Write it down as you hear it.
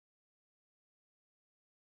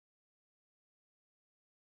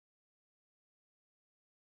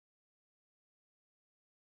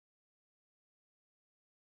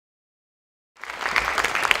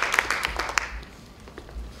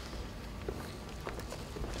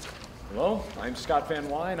Hello, I'm Scott Van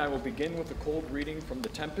Wy, and I will begin with a cold reading from The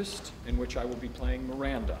Tempest, in which I will be playing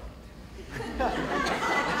Miranda.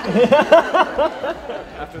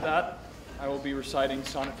 After that, I will be reciting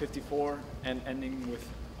Sonnet 54 and ending with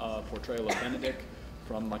a portrayal of Benedict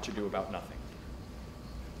from Much Ado About Nothing.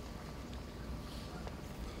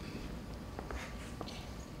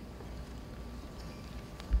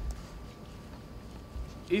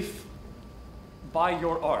 If by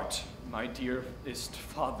your art, my dearest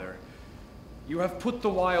father, you have put the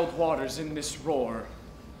wild waters in this roar,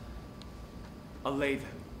 allay them.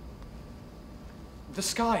 The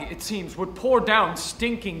sky, it seems, would pour down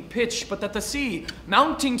stinking pitch, but that the sea,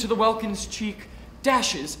 mounting to the welkin's cheek,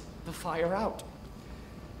 dashes the fire out.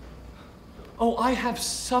 Oh, I have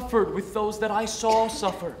suffered with those that I saw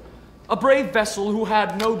suffer. A brave vessel who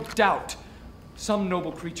had no doubt some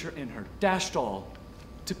noble creature in her, dashed all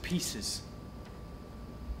to pieces.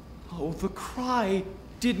 Oh, the cry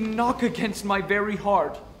did knock against my very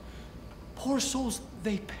heart. Poor souls,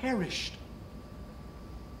 they perished.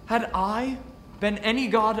 Had I been any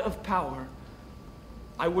god of power,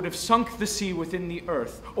 I would have sunk the sea within the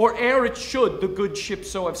earth, or ere it should the good ship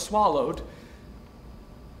so have swallowed,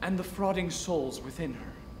 and the frauding souls within her.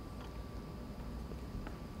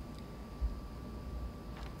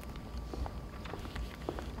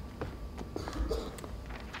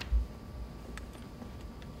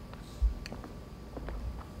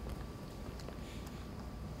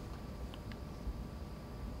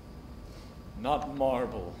 Not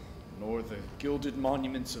marble, nor the gilded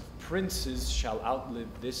monuments of princes shall outlive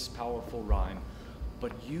this powerful rhyme,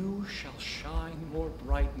 but you shall shine more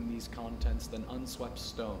bright in these contents than unswept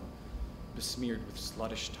stone, besmeared with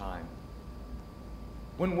sluttish time.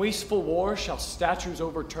 When wasteful war shall statues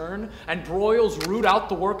overturn, and broils root out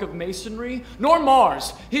the work of masonry, nor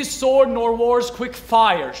Mars, his sword, nor war's quick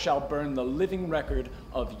fire shall burn the living record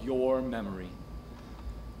of your memory.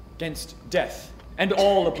 'Gainst death and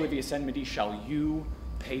all oblivious enmity shall you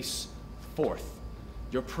pace forth.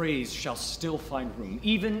 Your praise shall still find room,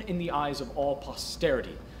 even in the eyes of all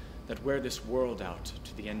posterity that wear this world out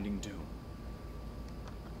to the ending doom.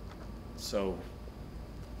 So,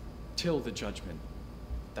 till the judgment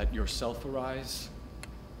that yourself arise,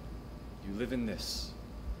 you live in this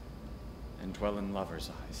and dwell in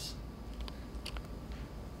lovers' eyes.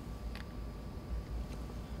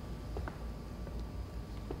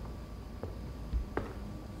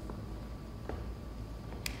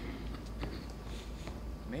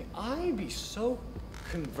 May I be so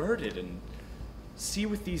converted and see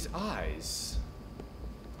with these eyes?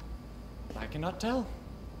 I cannot tell.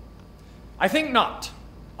 I think not.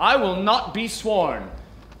 I will not be sworn.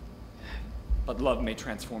 But love may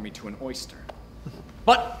transform me to an oyster.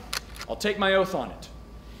 But I'll take my oath on it.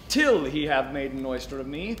 Till he have made an oyster of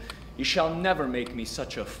me, he shall never make me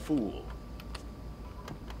such a fool.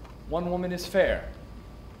 One woman is fair,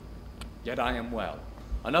 yet I am well.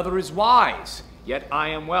 Another is wise, yet I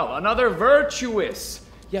am well. Another virtuous,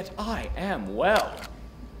 yet I am well.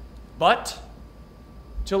 But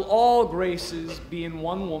till all graces be in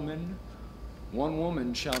one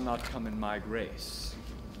woman shall not come in my grace.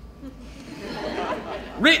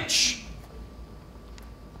 Rich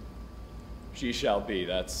she shall be,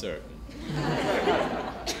 that's certain.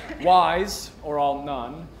 Wise, or I'll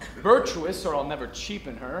none. Virtuous, or I'll never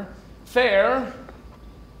cheapen her. Fair,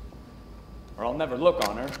 or I'll never look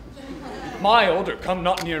on her. Mild, or come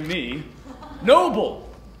not near me. Noble,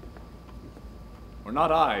 or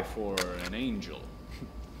not I for an angel.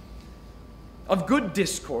 Of good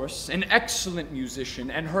discourse, an excellent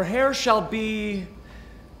musician, and her hair shall be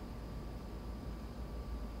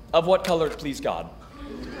of what color it please God.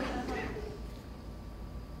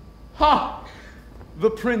 Ha! The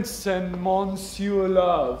prince and Monsieur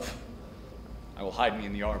Love. I will hide me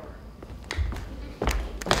in the arbor.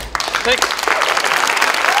 Thanks.